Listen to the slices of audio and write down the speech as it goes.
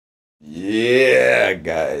Yeah,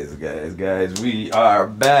 guys, we are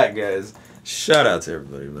back, guys. Shout out to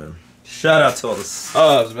everybody, man. Shout out to all the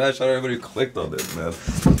subs, man. Shout out to everybody who clicked on this, man.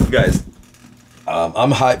 Guys,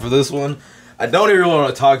 I'm hyped for this one. I don't even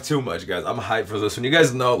want to talk too much, guys. I'm hyped for this one. You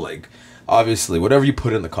guys know, like, obviously, whatever you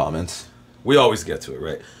put in the comments, we always get to it,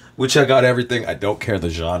 right? We check out everything. I don't care the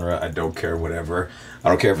genre. I don't care whatever. I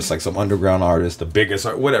don't care if it's like some underground artist, the biggest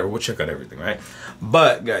art, whatever. We'll check out everything, right?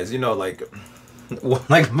 But, guys, you know, like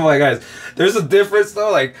guys, there's a difference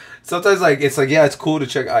though. Like sometimes, like it's like yeah, it's cool to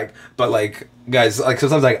check. Like, but like guys, like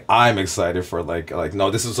sometimes like I'm excited for like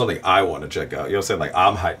no, this is something I want to check out. You know what I'm saying? Like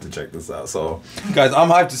I'm hyped to check this out. So guys, I'm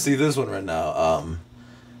hyped to see this one right now.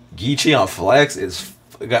 Geechi on Flex is,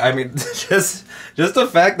 I mean, just the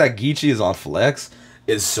fact that Geechi is on Flex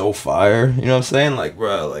is so fire. You know what I'm saying? Like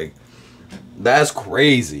bro, like that's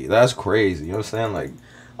crazy. That's crazy. You know what I'm saying? Like.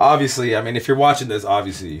 Obviously, I mean, if you're watching this,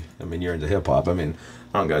 obviously, I mean, you're into hip-hop. I mean,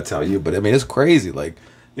 I don't gotta tell you, but I mean, it's crazy. Like,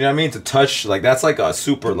 you know what I mean? To touch, like, that's like a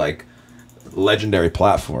super, like, legendary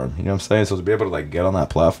platform. You know what I'm saying? So to be able to, like, get on that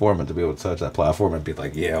platform and to be able to touch that platform and be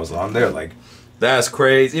like, yeah, I was on there, like, that's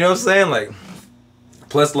crazy. You know what I'm saying? Like,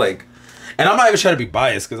 plus, like, and I'm not even trying to be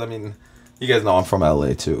biased because, I mean, you guys know I'm from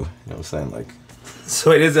LA, too. You know what I'm saying? Like,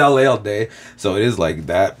 so it is LA all day. So it is, like,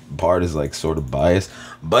 that part is, like, sort of biased.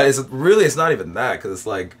 But it's not even that, because it's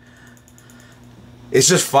like, it's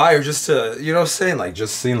just fire just to, you know what I'm saying? Like,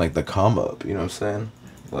 just seeing, like, the come up, you know what I'm saying?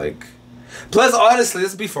 Like, plus, honestly,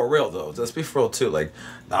 let's be for real, though. Let's be for real, too. Like,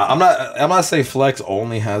 I'm not saying Flex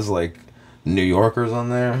only has, like, New Yorkers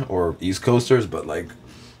on there or East Coasters, but, like,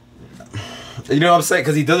 you know what I'm saying?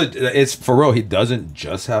 Because he doesn't, it's for real, he doesn't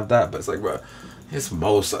just have that, but it's like, bro, it's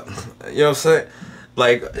most, you know what I'm saying?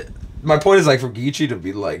 Like, my point is, like, for Geechi to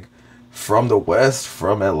be, like, from the West,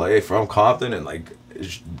 from LA, from Compton, and like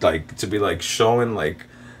to be like showing like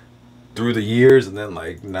through the years, and then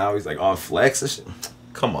like now he's like on Flex and shit.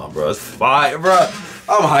 Come on, bro, it's fire, bro.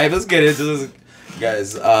 I'm hyped. Let's get into this,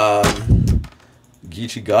 guys.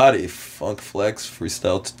 Geechi Gotti, Funk Flex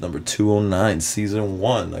Freestyle number 209, season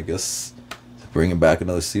 1. I guess bringing back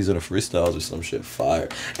another season of freestyles or some shit. Fire,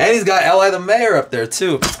 and he's got LA the Mayor up there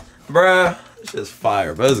too, bruh. It's just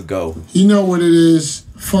fire, but let's go. You know what it is,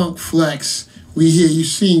 Funk Flex. We here, you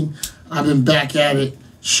seen, I've been back at it,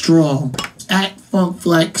 strong. At Funk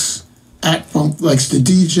Flex, the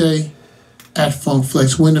DJ, at Funk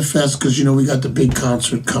Flex Winterfest, because you know we got the big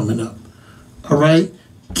concert coming up. All right?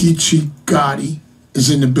 Geechi Gotti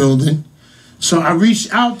is in the building. So I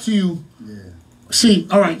reached out to you. Yeah. See,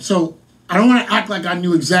 all right, so I don't want to act like I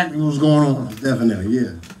knew exactly what was going on. Definitely,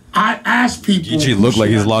 yeah. I asked people. Geechi look like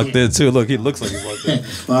he's locked in too. Look, he looks like he's locked in.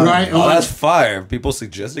 Right? Oh, that's fire. People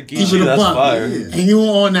suggested Geechi. That's fire. Yeah. And you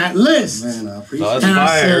were on that list. Man, I appreciate it. That's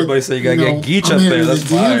fire. Said, everybody say you gotta get Geechi up there. That's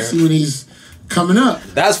fire. See when he's coming up.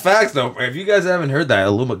 That's facts though. If you guys haven't heard that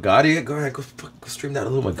Illumagati, go ahead, go stream that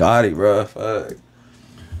Illumagati, bro. Fuck.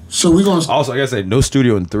 So we're gonna. Also, I gotta say, No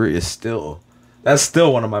Studio in 3 is still. That's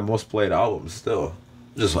still one of my most played albums. Still.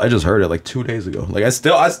 I just heard it like 2 days ago. Like I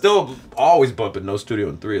still always bump it No Studio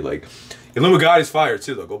in 3. Like Illumagati's fire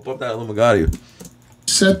too though. Go bump that Illumagati.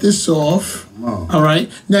 Set this off. All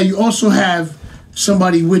right. Now you also have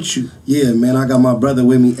somebody with you. Yeah, man. I got my brother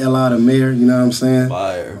with me, LA the Mayor. You know what I'm saying?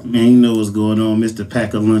 Fire. Man, you know what's going on. Mr.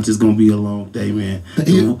 Pack of Lunch is gonna be a long day, man.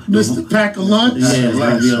 Mr. Pack of Lunch? Yeah, it's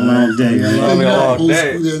gonna be a long day, man. It's gonna be a long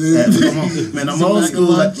day. Man, I'm old school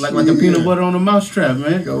like a peanut butter on a mousetrap,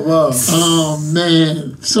 man. Go on. Oh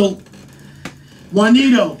man. So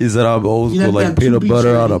Juanito. He said I'm old school like peanut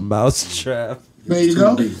butter on a mousetrap. Ready to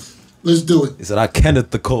go? Let's do it. He said I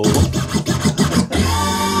Kenneth the Cold.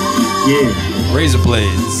 Yeah. Razor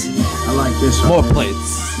blades. I like this one. More man.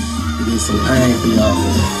 plates. It is some pain for y'all,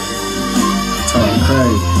 man. Talk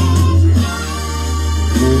crazy.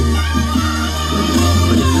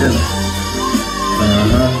 Pretty feeling.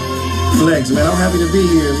 Flex, man. I'm happy to be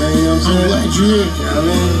here, man. You know what I'm saying? I'm glad you're here. You know what I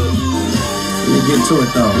mean? Let me get to it,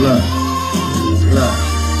 though. Look.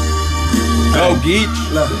 Go, Geech.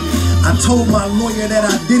 Look. I told my lawyer that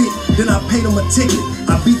I did it, then I paid him a ticket.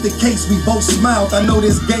 I beat the case, we both smiled. I know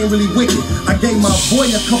this game really wicked. I gave my boy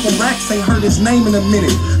a couple racks, ain't heard his name in a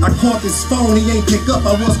minute. I called his phone, he ain't pick up.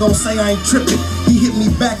 I was gonna say I ain't tripping. He hit me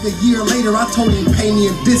back a year later, I told him pay me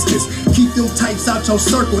in distance. Keep them types out your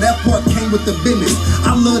circle, that part came with the business.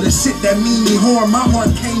 I love the shit that mean me harm, my heart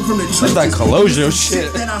came from the trenches. That's that collusion shit.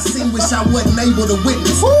 That I seen, wish I wasn't able to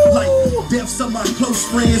witness. Like deaths of my close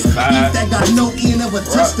friends, beef that got no end of a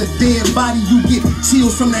touch the dead body. You get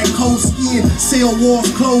chills from that cold skin, cell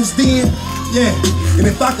walls closed in. Yeah, and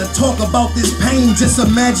if I could talk about this pain, just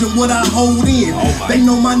imagine what I hold in. They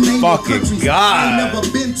know my name in countries I ain't never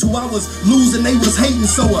been to. I was losing, they was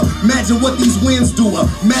hating, so imagine what these wins do.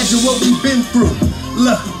 Imagine what we've been through.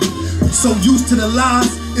 Look, so used to the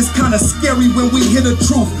lies, it's kinda scary when we hear the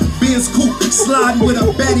truth. Ben's coupe, sliding with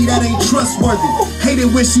a baddie that ain't trustworthy.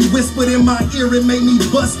 Hated when she whispered in my ear, it made me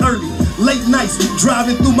bust early. Late nights,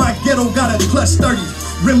 driving through my ghetto, got a clutch 30s.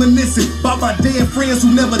 Reminiscing about my dead friends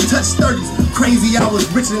who never touched 30s. Crazy, I was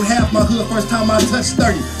richer than half my hood first time I touched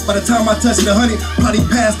 30. By the time I touched 100, probably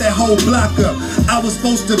passed that whole block up. I was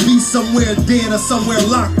supposed to be somewhere dead or somewhere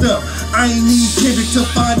locked up. I ain't need Kendrick to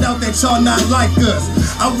find out that y'all not like us.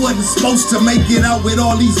 I wasn't supposed to make it out with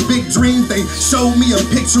all these big dreams. They showed me a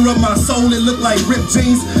picture of my soul, it looked like ripped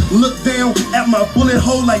jeans. Looked down at my bullet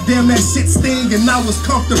hole like damn that shit sting. And I was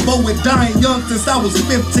comfortable with dying young since I was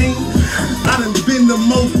 15. I done been to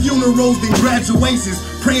more funerals than graduations,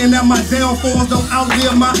 praying that my downfalls don't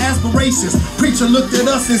outlive my aspirations. Preacher looked at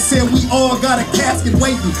us and said we all got a casket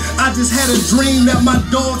waiting. I just had a dream that my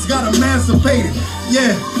dogs got emancipated.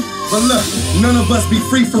 Yeah, but look, none of us be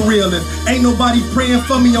free for real. If ain't nobody praying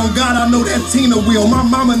for me on God, I know that Tina will. My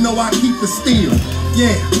mama know I keep the steel.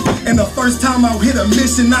 Yeah, and the first time I hit a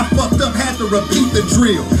mission, I fucked up, had to repeat the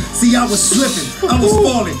drill. See, I was slipping, I was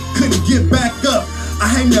falling, couldn't get back up. I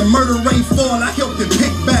hang that murder rate fall, I helped it pick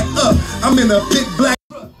back up. I'm in a big black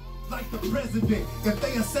truck, like the president. If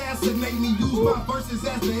they assassinate me, use my verses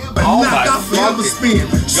as the ever knock, I forever spin.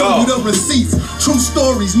 Show you the receipts, true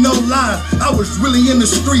stories, no lies. I was really in the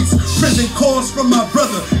streets. Prison calls from my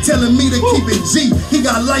brother, telling me to keep it G. He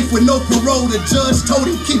got life with no parole, the judge told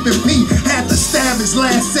him keep it P. Had to stab his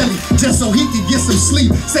last celly, just so he could get some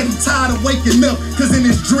sleep. Said he tired of waking up, cause in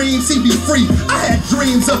his dreams he be free. I had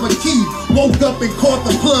dreams of a key, woke up and caught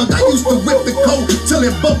the plug. I used to whip the coat till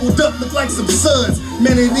it bubbled up, looked like some suds.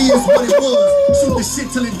 Man, it is what it was. Shoot the shit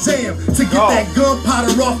till it jammed. To get that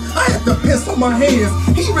gunpowder off, I had to piss on my hands.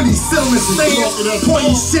 He really selling his stands,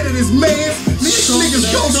 pointing shit at his mans. These niggas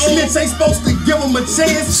gon' snitch, ain't supposed to give him a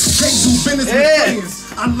chance. Can't do business with friends.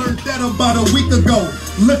 I learned that about a week ago.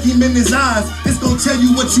 Look him in his eyes, it's gon' tell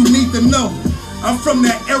you what you need to know. I'm from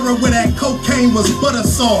that era where that cocaine was butter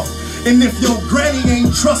soft. And if your granny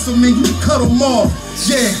ain't trust them, then you cut them off.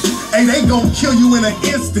 Yeah, and they gon' kill you in an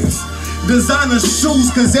instance. Designer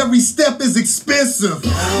shoes, cause every step is expensive.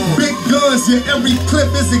 Big guns, yeah, every clip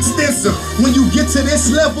is extensive. When you get to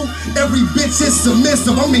this level, every bitch is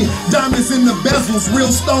submissive. I mean, diamonds in the bezels,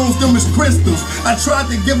 real stones, them is crystals. I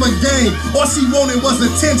tried to give her game, all she wanted was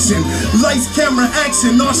attention. Lights, camera,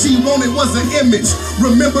 action, all she wanted was an image.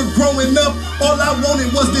 Remember growing up, all I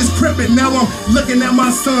wanted was this crippin'. Now I'm looking at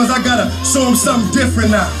my sons, I gotta show them something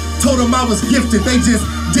different now. Told them I was gifted, they just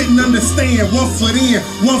didn't understand. 1 foot in,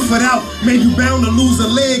 1 foot out. Man, you bound to lose a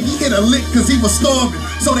leg. He hit a lick cause he was starving,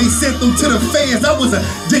 so they sent him to the feds. I was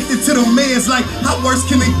addicted to the meds, like how worse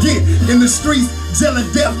can it get? In the streets, jail or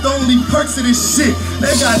death, the only perks of this shit.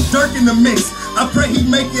 They got Dirk in the mix, I pray he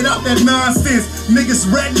make it out that nonsense.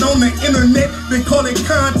 Niggas ratting on the internet, they call it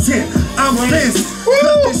content. I'm pissed,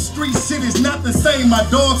 cause this street shit is not the same. My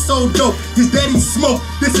dog so dope, his daddy smoke.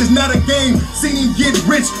 This is not a game. Seen him get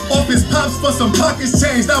rich off his pops for some pockets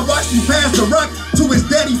changed. I watched him pass the rock to his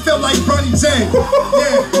daddy, felt like Bronny James.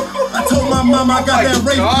 Yeah, I told my mom I got that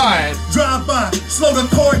rape. Drive by, slow the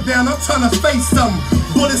car down, I'm trying to face something.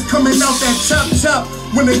 Bullets coming out that chop chop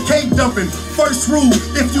when the cake dumping. First rule,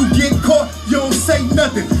 if you get caught, you don't say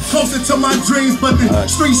nothing. Closer to my dreams, but the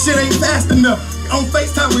street shit ain't fast enough. On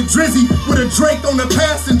FaceTime with Drizzy, with a Drake on the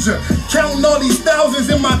passenger. Counting all these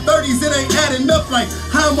thousands in my 30s, it ain't adding up. Like,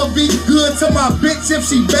 how I'ma be good to my bitch if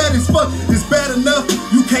she bad as fuck? It's bad enough,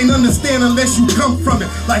 you can't understand unless you come from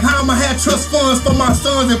it. Like, how I'ma have trust funds for my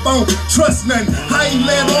sons if I don't trust nothing? How he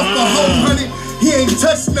let off the whole 100? He ain't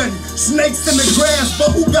touched nothing. Snakes in the grass, but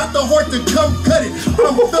who got the heart to come cut it?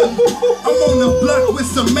 I'm thugging. I'm on the block with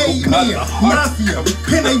some made men. Mafia.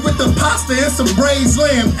 Penne with the pasta and some braised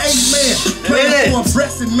lamb. Amen. Playing for a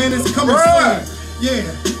breasting, man, it's coming soon. Yeah.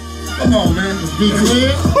 Come on, man. Be clear.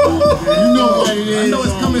 You know what it is. I know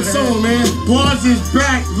it's coming soon, man. Bars is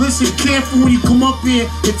back. Listen careful when you come up here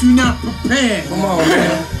if you're not prepared. Come on,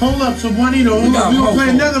 man. Hold up, so Juanito, hold up. We're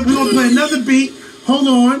gonna play another beat. Hold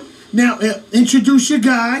on. Now, introduce your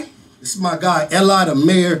guy. This is my guy, Eli the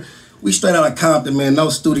Mayor. We straight out of Compton, man. No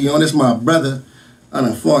studio. This is my brother. I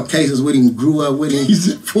done 4 cases with him, grew up with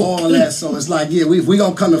him, all that. So it's like, yeah, we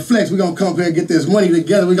gonna come to flex. We gonna come here and get this money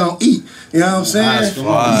together. We gonna eat. You know what I'm saying? That's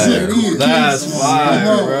fire. That's fire, come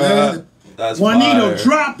on, bro. Man. That's Juanito, fire.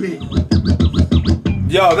 drop it.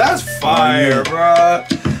 Yo, that's fire, bro.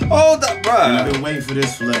 Hold up, bro. I've been waiting for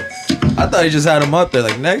this flex. I thought he just had him up there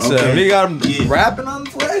like next to him. He got him rapping on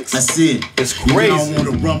Flex. I said, it's crazy. I don't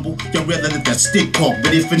wanna rumble, y'all rather let that stick talk.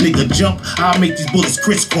 But if a nigga jump, I'll make these bullets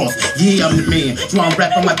crisscross. Yeah, I'm the man, so I'm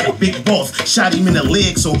rapping like a big boss. Shot him in the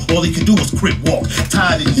leg, so all he could do was crip walk.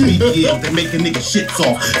 Tired of these media that make a nigga shit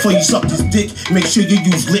talk. Before you suck this dick, make sure you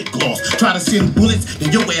use lip gloss. Try to send bullets,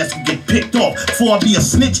 then your ass will get picked off. Before I be a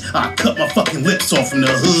snitch, I cut my fucking lips off from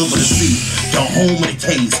the hood of the sea. The home of the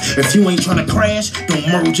K's. If you ain't trying to crash, don't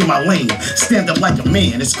merge in my lane. Stand up like a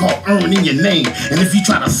man, it's called earning your name. And if you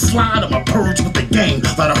try to slide, I'ma purge with the game.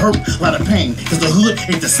 Lot of hurt, lot of pain, cause the hood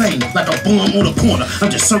ain't the same. Like a bum on the corner, I'm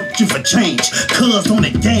just searching for change. Cuz on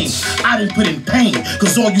the game, I didn't put in pain.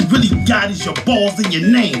 Cause all you really got is your balls and your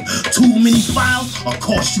name. Too many files, I'll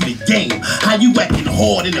cost you the game. How you acting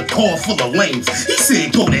hard in a car full of lames? He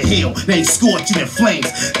said go to hell, they ain't scorching in flames.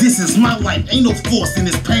 This is my life, ain't no force in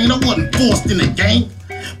this pain. I wasn't forced in the game.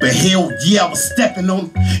 But hell yeah, I was stepping on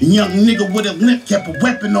him. Young nigga with a limp kept a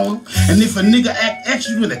weapon on him. And if a nigga act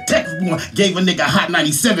extra when the tech was born, gave a nigga hot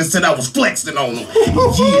 97, said I was flexing on him. Yeah,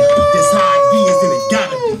 that's how it is and it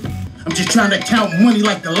gotta be. I'm just trying to count money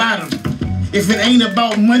like the lottery. If it ain't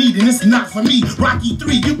about money, then it's not for me. Rocky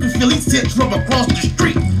 3, you can feel these hits from across the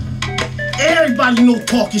street. Everybody know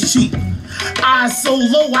talk is cheap. Eyes so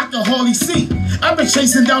low I can hardly see. I've been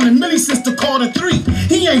chasing down the Millie since the Carter 3.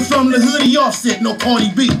 He ain't from the hood, he offset, no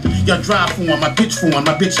Cardi B. Y'all drive for him, my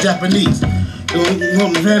bitch Japanese. You know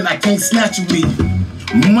what I'm saying? I can't snatch you with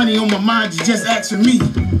you. Money on my mind, you just ask for me.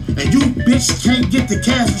 And you bitch can't get the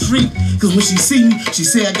cash for free. Cause when she see me, she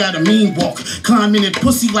say I got a mean walk. Climbing that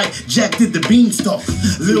pussy like Jack did the beanstalk.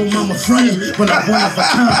 Little mama frontin' when I'm one of a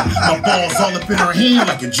kind. My balls all up in her hand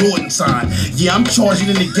like a Jordan sign. Yeah, I'm charging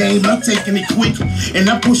in the game, I'm taking it quick. And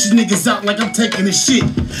I'm pushing niggas out like I'm taking the shit.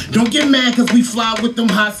 Don't get mad cause we fly with them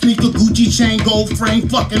hot sneaker, Gucci chain, gold frame,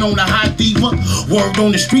 fucking on the hot diva. Word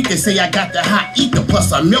on the street, they say I got the hot ether.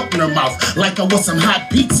 Plus I melt in her mouth like I was some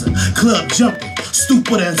hot pizza. Club jumping,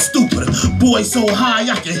 stupider and stupider. Boy so high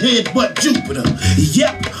I can headbutt Jupiter.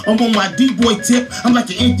 Yep, I'm on my D-boy tip. I'm like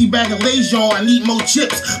an empty bag of Lay's, y'all. I need more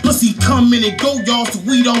chips. Pussy come in and go, y'all, so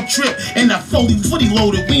we don't trip. And that fully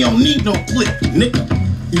loaded, we don't need no clip, nigga.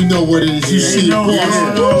 You know what it is. You see it,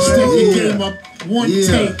 boss. Step the game up one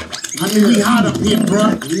take. I mean, we hot up here,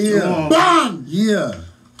 bruh. Yeah. Bang! Yeah.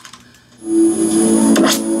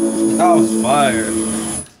 That was fire.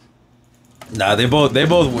 Nah, they both, I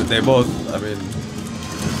mean,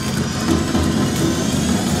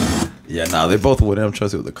 yeah, nah, they both wouldn't. I'm trying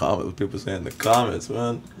to see what the comments, what people saying in the comments,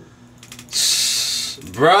 man.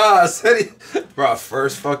 Bruh, bruh,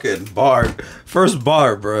 first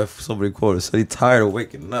bar, bruh, if somebody quoted, said he tired of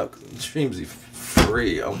waking up, cause it streams he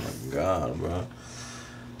free. Oh my god, bruh.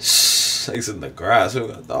 Snakes in the grass, who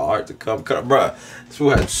got the heart to come, bruh. This fool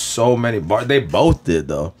had so many bars, they both did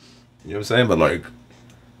though. You know what I'm saying, but like,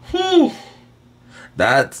 whew.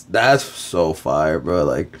 That's so fire, bro.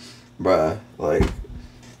 Like, bruh, like,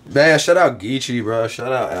 man, shout out Geechi, bro.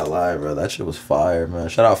 Shout out LI, bro. That shit was fire, man.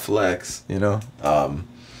 Shout out Flex, you know. I'm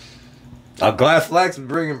glad Flex is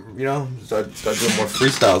bringing, you know, start doing more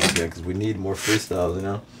freestyles again, because we need more freestyles, you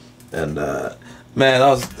know. And man,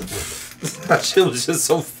 that shit was just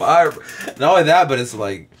so fire. Not only that, but it's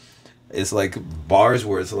like bars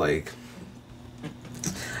where it's like,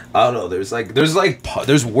 I don't know. There's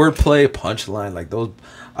wordplay, punchline, like those.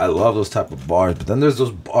 I love those type of bars. But then there's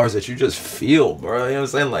those bars that you just feel, bro. You know what I'm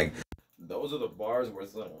saying? Like those are the bars where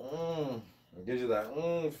it's like, it gives you that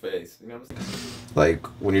face. You know what I'm saying? Like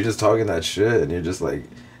when you're just talking that shit and you're just like,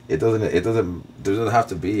 there doesn't have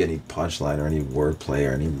to be any punchline or any wordplay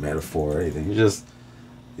or any metaphor or anything. You just,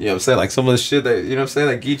 you know what I'm saying? Like some of the shit that, you know what I'm saying,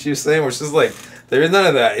 that Geechi was saying, where it's just like, there is none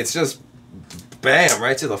of that. It's just bam,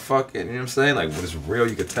 right to the fucking, you know what I'm saying? Like, when it's real,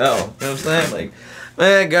 you could tell. You know what I'm saying? Like,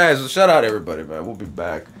 man, guys, shout out everybody, man. We'll be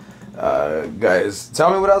back. Guys,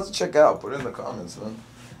 tell me what else to check out. Put it in the comments,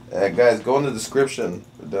 man. Guys, go in the description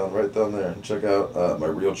right down there and check out my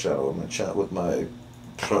real channel. My chat with my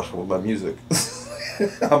music.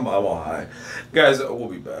 I'm all high. Guys, we'll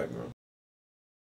be back, bro.